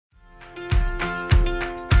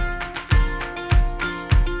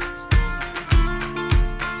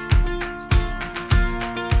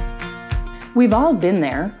We've all been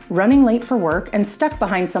there, running late for work and stuck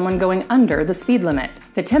behind someone going under the speed limit.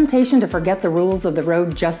 The temptation to forget the rules of the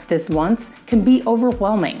road just this once can be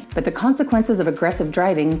overwhelming, but the consequences of aggressive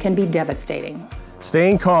driving can be devastating.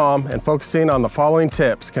 Staying calm and focusing on the following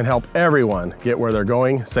tips can help everyone get where they're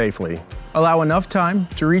going safely. Allow enough time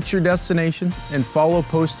to reach your destination and follow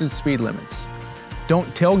posted speed limits. Don't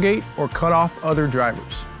tailgate or cut off other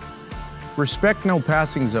drivers. Respect no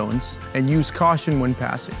passing zones and use caution when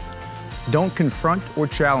passing. Don't confront or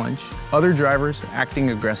challenge other drivers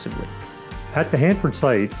acting aggressively. At the Hanford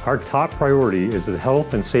site, our top priority is the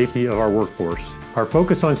health and safety of our workforce. Our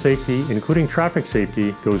focus on safety, including traffic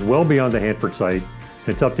safety, goes well beyond the Hanford site.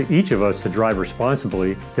 It's up to each of us to drive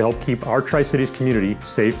responsibly to help keep our Tri-Cities community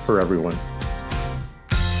safe for everyone.